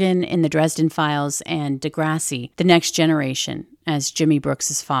Morgan in the Dresden Files and Degrassi, The Next Generation, as Jimmy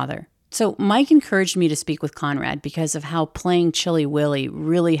Brooks' father. So Mike encouraged me to speak with Conrad because of how playing Chilly Willy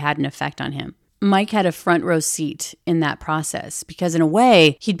really had an effect on him. Mike had a front row seat in that process because in a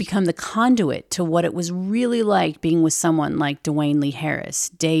way, he'd become the conduit to what it was really like being with someone like Dwayne Lee Harris,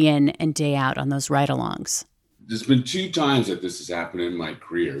 day in and day out on those ride-alongs. There's been 2 times that this has happened in my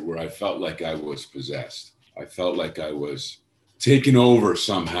career where I felt like I was possessed. I felt like I was taken over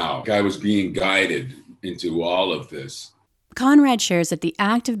somehow. Like I was being guided into all of this. Conrad shares that the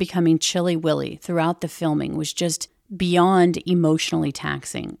act of becoming Chilly Willy throughout the filming was just beyond emotionally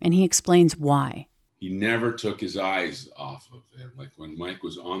taxing, and he explains why. He never took his eyes off of him. Like when Mike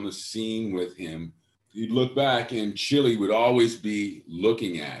was on the scene with him, he'd look back and Chilly would always be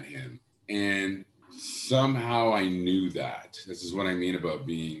looking at him. And somehow I knew that. This is what I mean about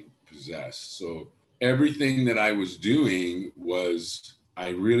being possessed. So everything that I was doing I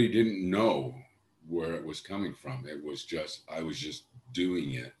really didn't know where it was coming from. I was just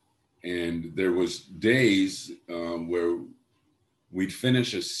doing it. And there was days where we'd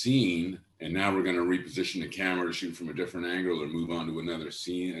finish a scene and now we're going to reposition the camera to shoot from a different angle or move on to another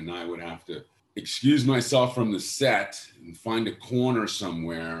scene. And I would have to excuse myself from the set and find a corner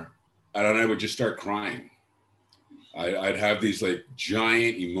somewhere. And I would just start crying. I'd have these like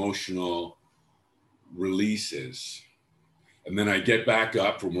giant emotional releases. And then I get back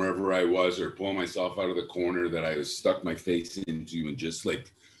up from wherever I was or pull myself out of the corner that I was stuck my face into and just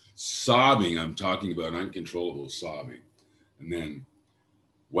like sobbing. I'm talking about uncontrollable sobbing. And then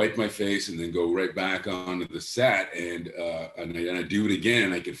wipe my face, and then go right back onto the set. And I do it again,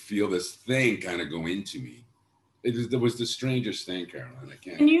 and I could feel this thing kind of go into me. It was the strangest thing, Caroline. I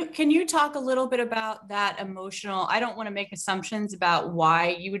can't. Can you talk a little bit about that emotional? I don't want to make assumptions about why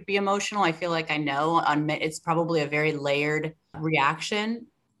you would be emotional. I feel like I know it's probably a very layered reaction.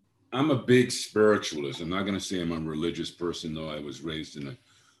 I'm a big spiritualist. I'm not going to say I'm a religious person, though I was raised in a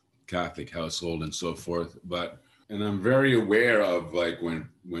Catholic household and so forth. And I'm very aware of like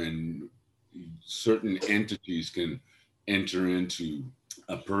when certain entities can enter into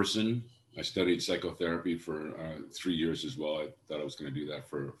a person. I studied psychotherapy for 3 years as well. I thought I was going to do that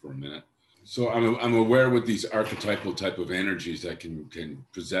for a minute. So I'm aware with these archetypal type of energies that can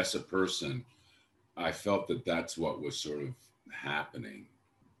possess a person. I felt that that's what was sort of happening.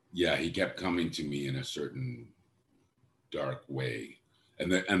 Yeah, he kept coming to me in a certain dark way. And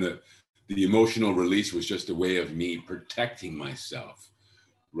the emotional release was just a way of me protecting myself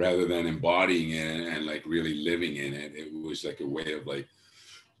rather than embodying it and like really living in it. It was like a way of like,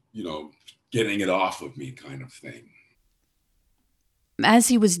 getting it off of me kind of thing. As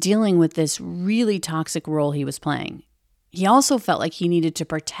he was dealing with this really toxic role he was playing, he also felt like he needed to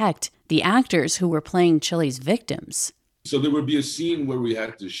protect the actors who were playing Chili's victims. So there would be a scene where we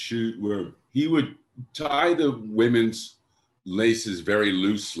had to shoot where he would tie the women's laces very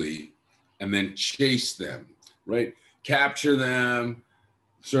loosely and then chase them, right? Capture them,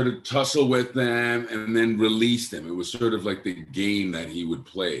 sort of tussle with them, and then release them. It was sort of like the game that he would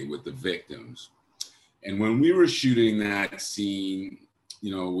play with the victims. And when we were shooting that scene,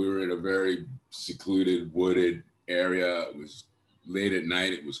 we were in a very secluded, wooded area. It was late at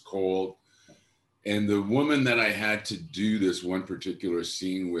night. It was cold. And the woman that I had to do this one particular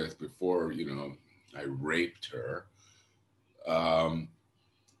scene with before, I raped her,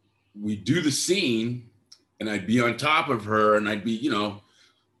 we do the scene and I'd be on top of her and I'd be,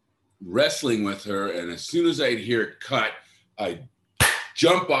 wrestling with her. And as soon as I'd hear it cut, I'd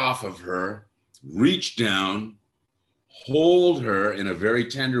jump off of her, reach down, hold her in a very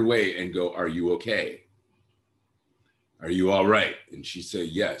tender way and go, "Are you okay? Are you all right?" And she'd say,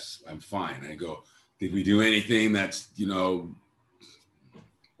 "Yes, I'm fine." I go, "Did we do anything that's,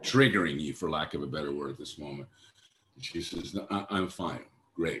 triggering you, for lack of a better word, at this moment?" And she says, "No, I'm fine."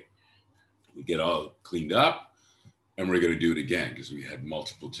 Great. We get all cleaned up and we're going to do it again because we had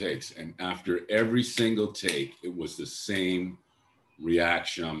multiple takes. And after every single take, it was the same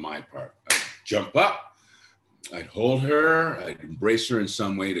reaction on my part. I'd jump up, I'd hold her, I'd embrace her in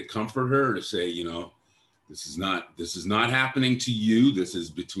some way to comfort her, to say, this is not happening to you. This is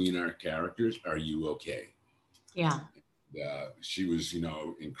between our characters. Are you okay? Yeah. She was,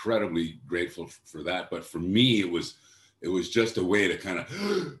 incredibly grateful for that. But for me, it was just a way to kind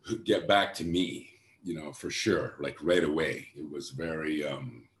of get back to me, for sure, like right away. It was very,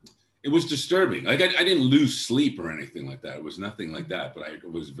 it was disturbing. Like I didn't lose sleep or anything like that. It was nothing like that, but I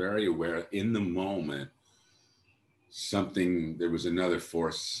was very aware in the moment, there was another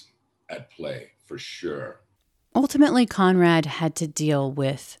force at play for sure. Ultimately, Conrad had to deal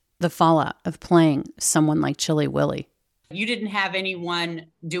with the fallout of playing someone like Chili Willy. You didn't have anyone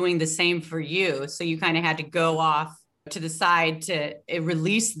doing the same for you, so you kind of had to go off to the side to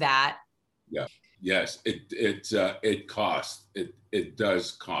release that. Yeah. Yes, it costs. It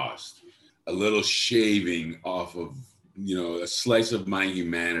does cost. A little shaving off of, a slice of my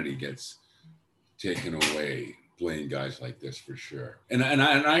humanity gets taken away playing guys like this for sure. And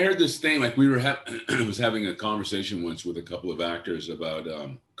I heard this thing, like we were I was having a conversation once with a couple of actors about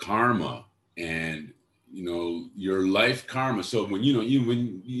karma and your life karma. So when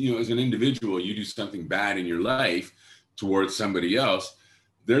when as an individual you do something bad in your life towards somebody else,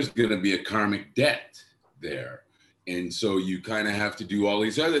 there's going to be a karmic debt there. And so you kind of have to do all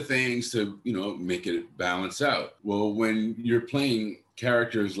these other things to, make it balance out. Well, when you're playing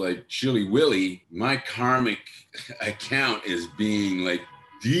characters like Chili Willy, my karmic account is being like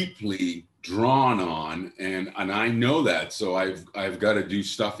deeply drawn on, and I know that. So I've got to do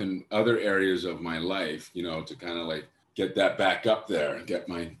stuff in other areas of my life, to kind of like get that back up there and get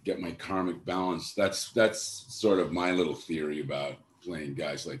my karmic balance. That's sort of my little theory about playing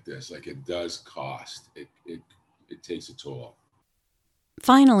guys like this. Like it does cost. It takes a toll.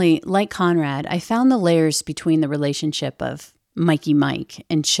 Finally, like Conrad, I found the layers between the relationship of Mikey Mike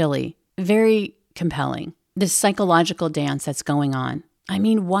and Chili very compelling. This psychological dance that's going on. I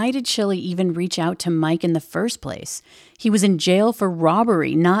mean, why did Chili even reach out to Mike in the first place? He was in jail for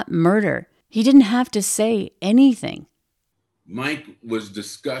robbery, not murder. He didn't have to say anything. Mike was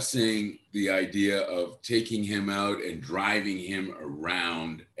discussing the idea of taking him out and driving him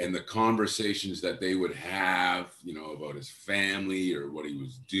around, and the conversations that they would have, you know, about his family or what he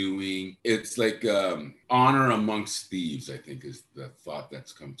was doing. It's like honor amongst thieves, I think, is the thought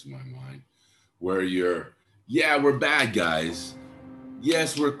that's come to my mind, where we're bad guys.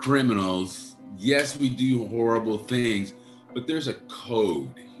 Yes, we're criminals. Yes, we do horrible things, but there's a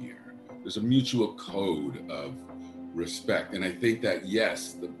code here. There's a mutual code of respect. And I think that,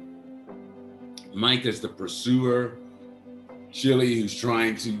 yes, Mike is the pursuer, Chili, who's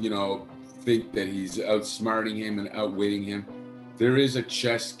trying to, you know, think that he's outsmarting him and outwitting him. There is a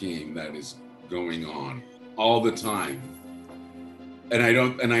chess game that is going on all the time. And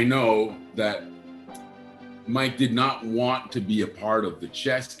I know that Mike did not want to be a part of the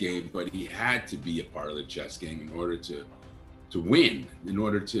chess game, but he had to be a part of the chess game in order to win, in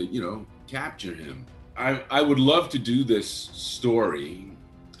order to, you know, capture him. I would love to do this story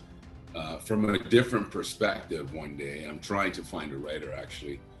from a different perspective one day. I'm trying to find a writer,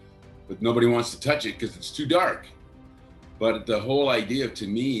 actually, but nobody wants to touch it because it's too dark. But the whole idea to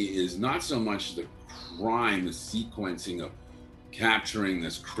me is not so much the crime, the sequencing of capturing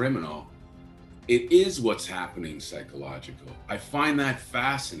this criminal. It is what's happening psychological. I find that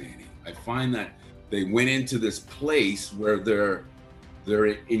fascinating. I find that they went into this place where they're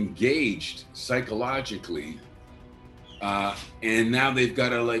engaged psychologically, and now they've got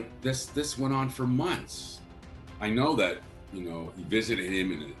to, like, this went on for months. I know that, you know, he visited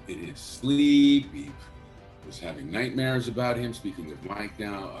him in his sleep. He was having nightmares about him, speaking of Mike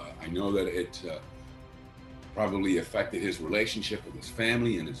now. I know that it probably affected his relationship with his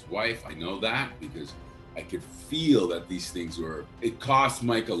family and his wife. I know that because I could feel that these things it cost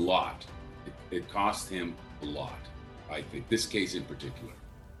Mike a lot. It cost him a lot, I think, this case in particular.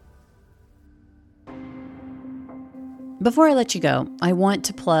 Before I let you go, I want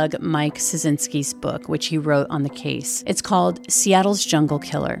to plug Mike Cieszynski's book, which he wrote on the case. It's called Seattle's Jungle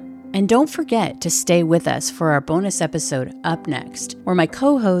Killer. And don't forget to stay with us for our bonus episode up next, where my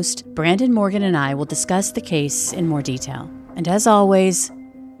co-host Brandon Morgan and I will discuss the case in more detail. And as always,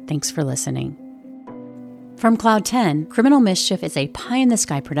 thanks for listening. From Cloud 10, Criminal Mischief is a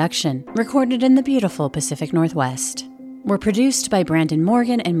pie-in-the-sky production, recorded in the beautiful Pacific Northwest. We're produced by Brandon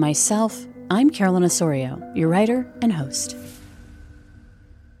Morgan and myself. I'm Carolyn Osorio, your writer and host.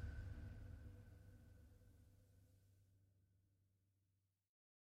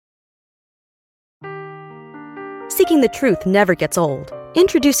 Seeking the truth never gets old.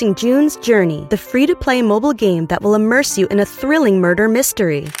 Introducing June's Journey, the free-to-play mobile game that will immerse you in a thrilling murder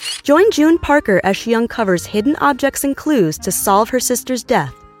mystery. Join June Parker as she uncovers hidden objects and clues to solve her sister's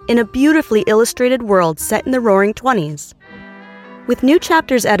death in a beautifully illustrated world set in the Roaring '20s. With new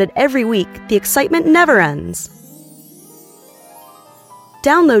chapters added every week, the excitement never ends.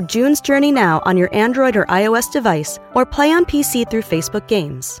 Download June's Journey now on your Android or iOS device, or play on PC through Facebook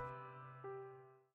Games.